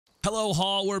Hello,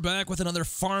 Hall. We're back with another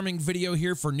farming video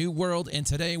here for New World, and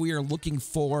today we are looking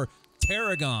for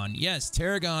Tarragon. Yes,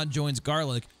 Tarragon joins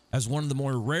garlic as one of the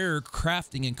more rare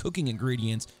crafting and cooking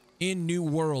ingredients in New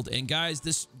World. And guys,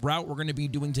 this route we're going to be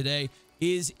doing today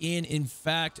is in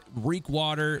fact,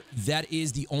 Reekwater. That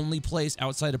is the only place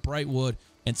outside of Brightwood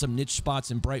and some niche spots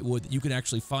in Brightwood that you can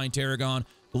actually find Tarragon.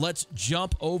 Let's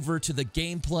jump over to the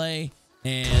gameplay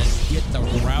and get the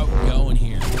route going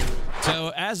here.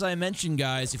 So, as I mentioned,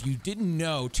 guys, if you didn't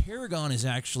know, Tarragon is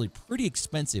actually pretty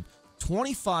expensive.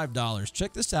 $25.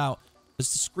 Check this out.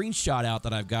 This is a screenshot out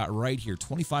that I've got right here.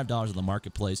 $25 in the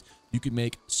marketplace. You can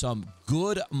make some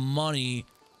good money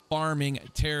farming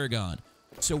Tarragon.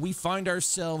 So, we find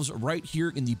ourselves right here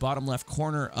in the bottom left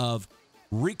corner of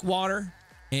Reekwater,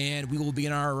 and we will be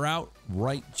in our route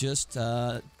right just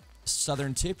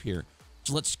southern tip here.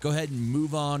 So, let's go ahead and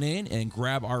move on in and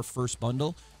grab our first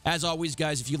bundle. As always,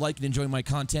 guys, if you like and enjoy my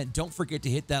content, don't forget to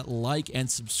hit that like and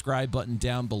subscribe button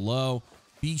down below.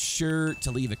 Be sure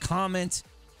to leave a comment,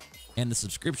 and the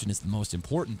subscription is the most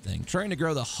important thing. Trying to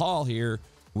grow the haul here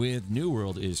with New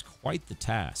World is quite the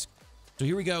task. So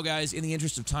here we go, guys. In the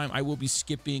interest of time, I will be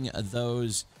skipping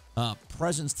those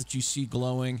presents that you see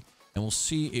glowing, and we'll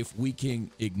see if we can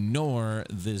ignore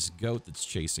this goat that's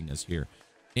chasing us here.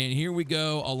 And here we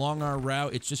go along our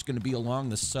route. It's just going to be along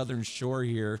the southern shore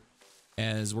here,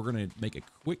 as we're going to make a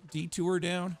quick detour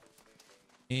down.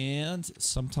 And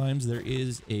sometimes there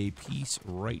is a piece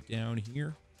right down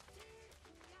here.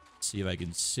 Let's see if I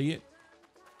can see it.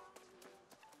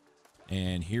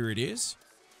 And here it is.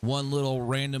 One little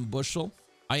random bushel.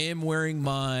 I am wearing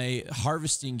my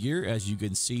harvesting gear, as you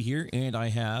can see here. And I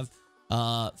have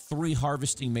 3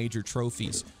 harvesting major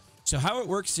trophies. So how it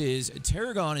works is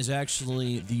Tarragon is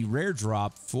actually the rare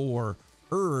drop for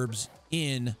herbs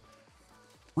in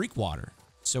Reekwater.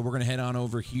 So we're going to head on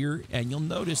over here, and you'll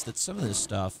notice that some of this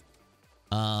stuff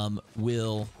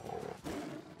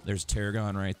there's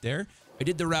Tarragon right there. I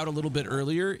did the route a little bit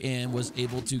earlier and was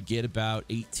able to get about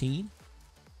 18.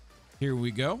 Here we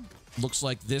go. Looks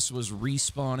like this was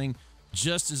respawning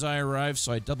just as I arrived,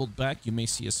 so I doubled back. You may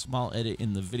see a small edit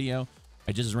in the video.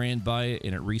 I just ran by it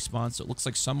and it respawned, so it looks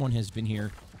like someone has been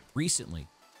here recently.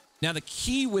 Now, the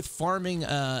key with farming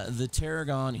the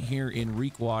Tarragon here in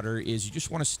Reekwater is you just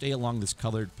want to stay along this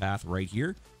colored path right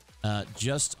here.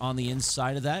 Just on the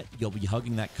inside of that, you'll be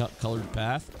hugging that colored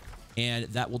path, and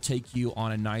that will take you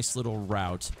on a nice little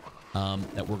route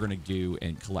that we're going to do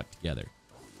and collect together.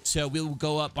 So we'll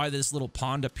go up by this little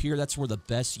pond up here. That's where the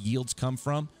best yields come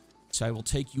from. So I will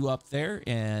take you up there,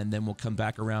 and then we'll come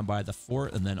back around by the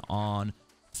fort and then on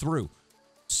through.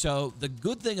 So the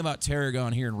good thing about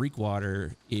Tarragon here in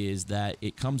Reekwater is that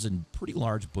it comes in pretty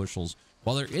large bushels.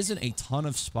 While there isn't a ton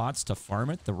of spots to farm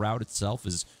it, the route itself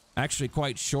is actually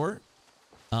quite short.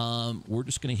 We're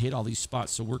just going to hit all these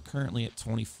spots. So we're currently at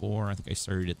 24. I think I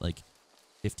started at like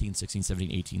 15, 16,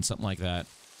 17, 18, something like that.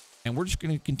 And we're just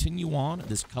going to continue on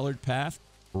this colored path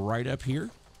right up here.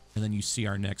 And then you see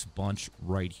our next bunch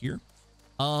right here.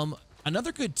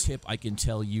 Another good tip I can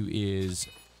tell you is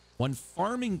when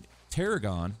farming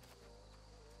Tarragon,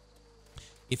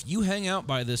 if you hang out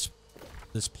by this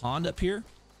pond up here,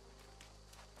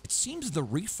 it seems the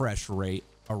refresh rate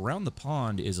around the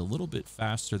pond is a little bit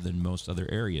faster than most other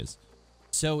areas.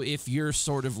 So if you're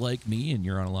sort of like me and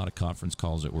you're on a lot of conference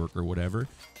calls at work or whatever,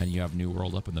 and you have New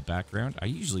World up in the background, I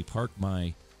usually park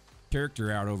my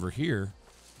character out over here,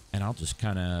 and I'll just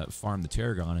kind of farm the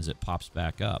Tarragon as it pops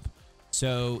back up.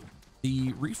 So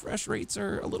the refresh rates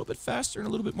are a little bit faster and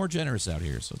a little bit more generous out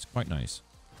here, so it's quite nice.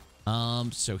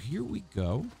 So here we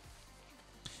go.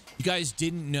 You guys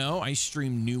didn't know I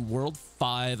stream New World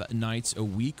 5 nights a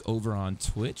week over on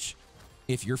Twitch.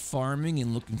 If you're farming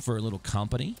and looking for a little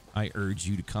company, I urge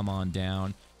you to come on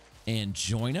down and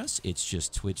join us. It's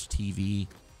just Twitch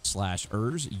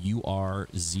TV/Urz,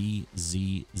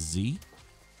 URZZZ.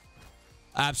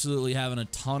 Absolutely having a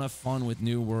ton of fun with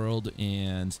New World,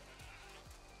 and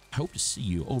I hope to see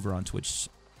you over on Twitch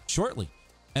shortly.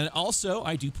 And also,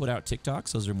 I do put out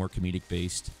TikToks. Those are more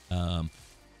comedic-based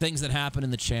things that happen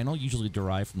in the channel, usually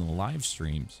derived from the live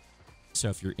streams. So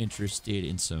if you're interested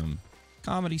in some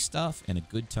comedy stuff and a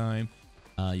good time,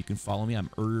 you can follow me. I'm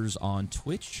Urz on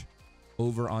Twitch,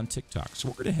 over on TikTok. So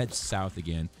we're going to head south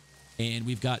again. And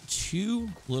we've got 2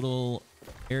 little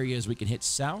areas we can hit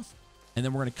south. And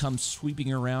then we're going to come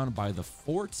sweeping around by the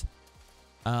fort.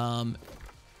 And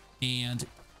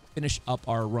finish up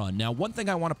our run. Now, one thing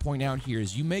I want to point out here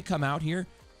is you may come out here,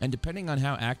 and depending on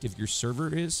how active your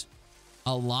server is,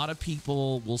 a lot of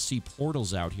people will see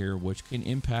portals out here, which can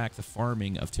impact the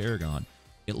farming of Tarragon.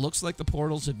 It looks like the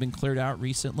portals have been cleared out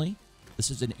recently, This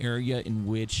is an area in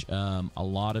which a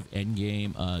lot of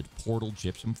endgame portal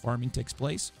gypsum farming takes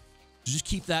place. So just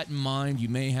keep that in mind. You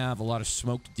may have a lot of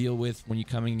smoke to deal with when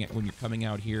you're coming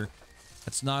out here.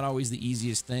 That's not always the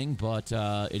easiest thing, but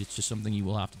it's just something you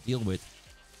will have to deal with.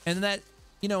 And that,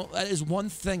 you know, that is one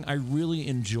thing I really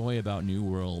enjoy about New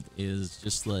World is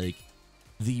just like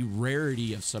the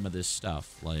rarity of some of this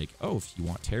stuff. Like, oh, if you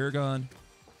want Tarragon,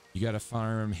 you got to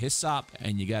farm Hyssop,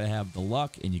 and you got to have the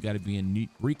luck, and you got to be in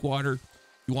Reekwater.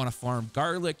 You want to farm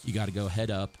garlic, you got to go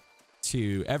head up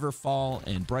to Everfall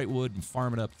and Brightwood and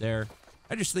farm it up there.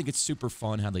 I just think it's super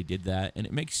fun how they did that, and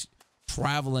it makes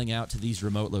traveling out to these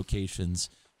remote locations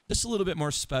just a little bit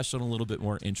more special and a little bit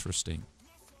more interesting.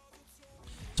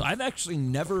 So I've actually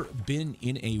never been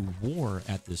in a war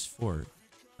at this fort.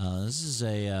 This is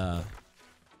a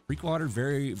Reekwater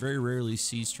very rarely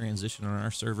sees transition on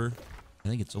our server. I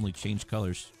think it's only changed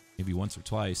colors maybe once or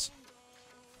twice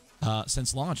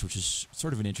since launch, which is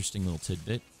sort of an interesting little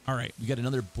tidbit. All right, we got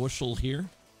another bushel here.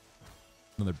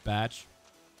 Another patch,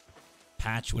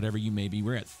 whatever you may be.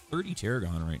 We're at 30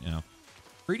 Tarragon right now.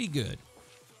 Pretty good.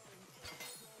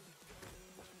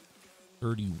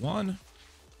 31.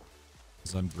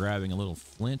 As I'm grabbing a little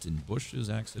flint and bushes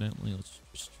accidentally. Let's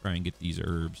just try and get these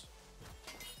herbs.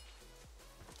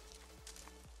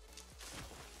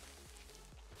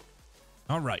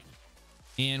 All right.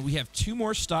 And we have 2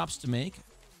 more stops to make.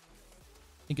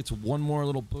 I think it's one more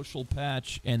little bushel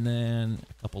patch and then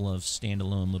a couple of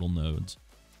standalone little nodes.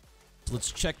 So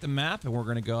let's check the map, and we're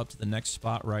going to go up to the next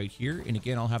spot right here. And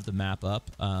again, I'll have the map up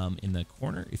in the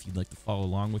corner if you'd like to follow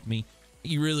along with me.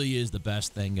 It really is the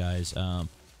best thing, guys.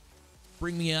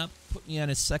 Bring me up, put me on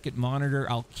a second monitor.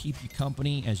 I'll keep you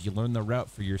company as you learn the route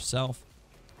for yourself.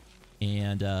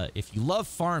 And if you love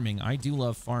farming, I do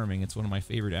love farming. It's one of my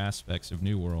favorite aspects of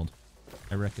New World.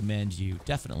 I recommend you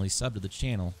definitely sub to the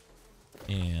channel.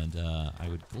 And I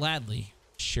would gladly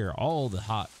share all the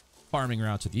hot farming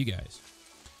routes with you guys.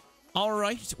 All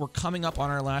right, we're coming up on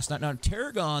our last night. Now,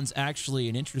 Tarragon's actually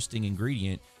an interesting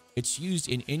ingredient. It's used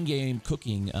in in-game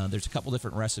cooking. There's a couple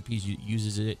different recipes it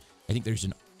uses it. I think there's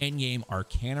an in-game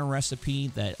Arcana recipe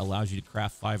that allows you to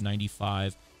craft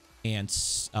 595 and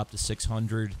up to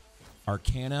 600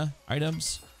 Arcana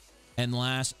items. And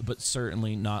last but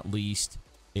certainly not least,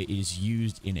 it is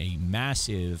used in a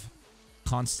massive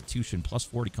Constitution, plus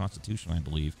 40 Constitution, I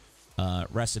believe,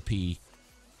 recipe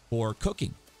for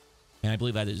cooking. And I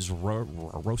believe that is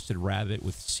roasted rabbit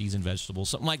with seasoned vegetables,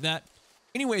 something like that.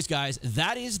 Anyways, guys,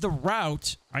 that is the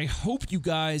route. I hope you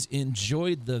guys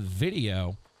enjoyed the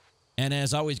video. And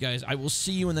as always, guys, I will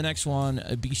see you in the next one.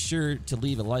 Be sure to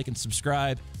leave a like and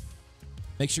subscribe.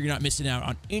 Make sure you're not missing out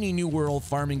on any New World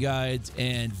farming guides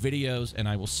and videos. And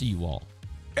I will see you all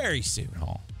very soon,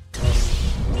 all.